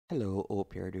Hello,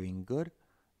 hope you're doing good.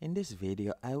 In this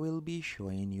video, I will be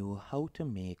showing you how to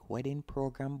make wedding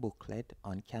program booklet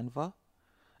on Canva.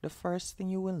 The first thing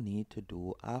you will need to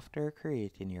do after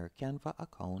creating your Canva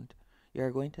account,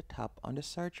 you're going to tap on the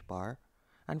search bar,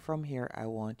 and from here I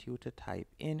want you to type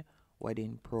in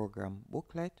wedding program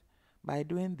booklet. By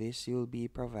doing this, you'll be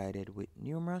provided with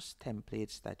numerous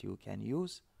templates that you can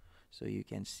use. So you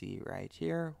can see right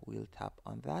here, we'll tap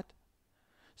on that.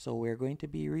 So we're going to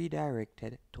be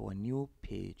redirected to a new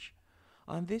page.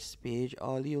 On this page,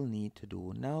 all you'll need to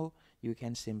do now, you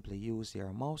can simply use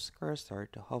your mouse cursor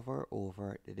to hover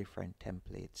over the different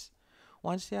templates.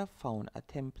 Once you have found a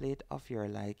template of your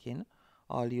liking,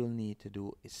 all you'll need to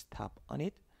do is tap on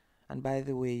it. And by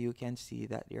the way, you can see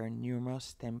that there are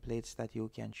numerous templates that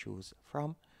you can choose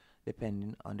from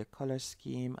depending on the color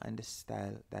scheme and the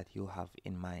style that you have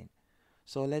in mind.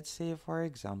 So let's say, for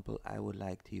example, I would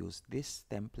like to use this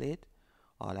template.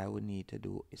 All I would need to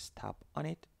do is tap on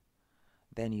it.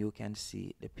 Then you can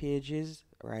see the pages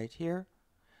right here.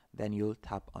 Then you'll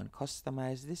tap on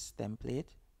customize this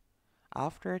template.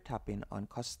 After tapping on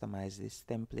customize this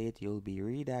template, you'll be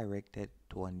redirected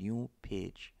to a new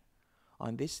page.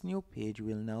 On this new page,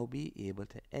 we'll now be able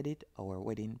to edit our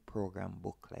wedding program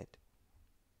booklet.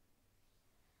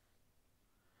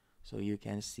 So you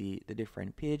can see the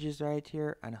different pages right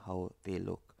here and how they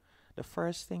look. The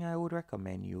first thing I would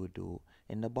recommend you do,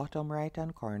 in the bottom right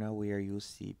hand corner where you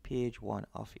see page 1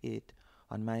 of 8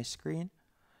 on my screen,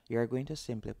 you are going to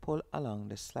simply pull along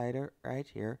the slider right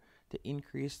here to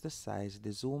increase the size,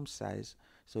 the zoom size,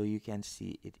 so you can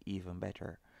see it even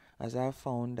better. As I've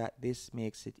found that this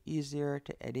makes it easier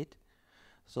to edit.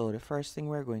 So the first thing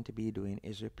we're going to be doing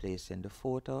is replacing the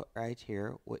photo right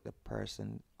here with the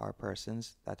person or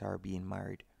persons that are being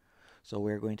married. So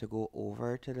we're going to go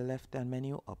over to the left hand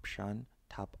menu option,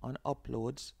 tap on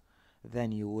uploads,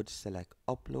 then you would select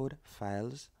upload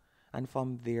files, and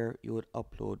from there you would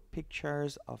upload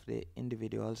pictures of the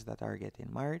individuals that are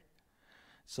getting married.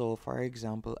 So for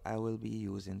example, I will be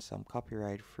using some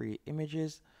copyright free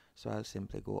images, so I'll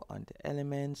simply go onto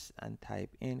elements and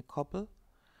type in couple.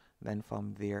 Then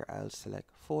from there I'll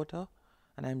select photo,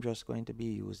 and I'm just going to be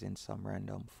using some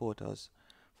random photos.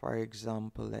 For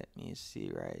example, let me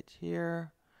see right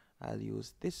here, I'll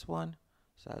use this one,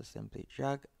 so I'll simply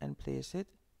drag and place it.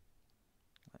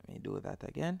 Let me do that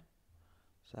again.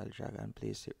 So I'll drag and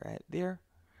place it right there.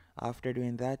 After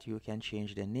doing that, you can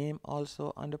change the name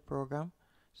also on the program.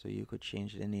 So you could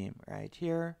change the name right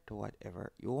here to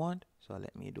whatever you want. So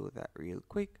let me do that real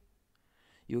quick.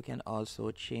 You can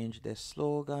also change the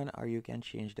slogan, or you can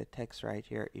change the text right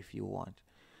here if you want.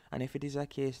 And if it is a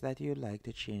case that you'd like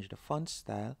to change the font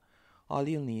style, all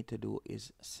you'll need to do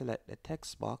is select the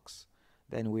text box.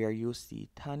 Then where you see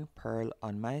tan pearl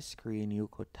on my screen, you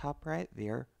could tap right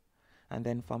there. And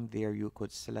then from there you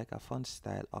could select a font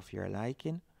style of your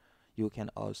liking. You can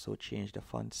also change the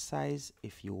font size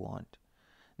if you want.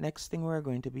 Next thing we're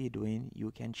going to be doing,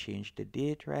 you can change the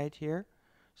date right here.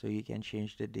 So you can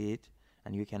change the date,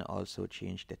 and you can also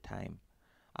change the time.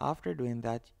 After doing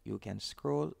that, you can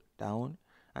scroll down,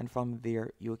 and from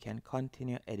there you can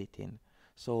continue editing.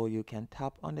 So you can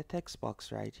tap on the text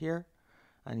box right here,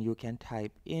 and you can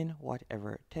type in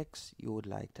whatever text you would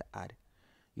like to add.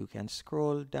 You can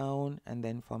scroll down, and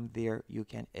then from there you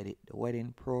can edit the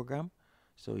wedding program.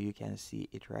 So you can see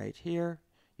it right here.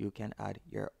 You can add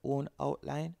your own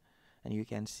outline, and you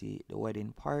can see the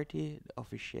wedding party,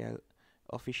 the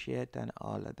officiate and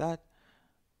all of that.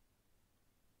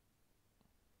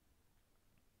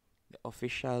 The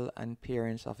official and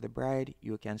parents of the bride,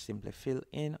 you can simply fill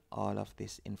in all of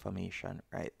this information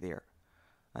right there.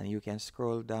 And you can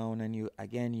scroll down, and you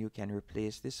can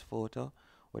replace this photo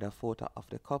with a photo of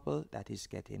the couple that is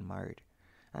getting married.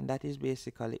 And that is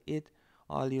basically it.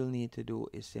 All you'll need to do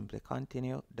is simply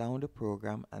continue down the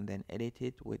program and then edit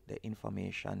it with the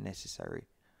information necessary.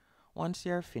 Once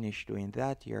you're finished doing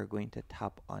that, you're going to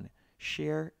tap on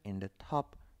share in the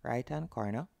top right hand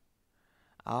corner.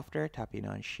 After tapping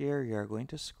on share, you're going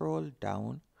to scroll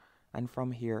down, and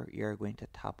from here you're going to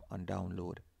tap on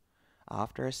download.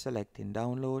 After selecting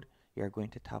download, you're going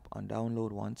to tap on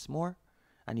download once more,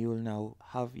 and you will now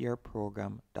have your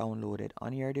program downloaded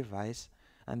on your device,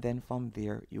 and then from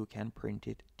there you can print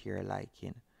it to your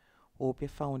liking. Hope you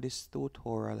found this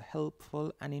tutorial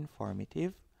helpful and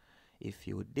informative. If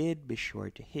you did, be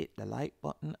sure to hit the like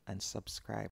button and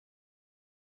subscribe.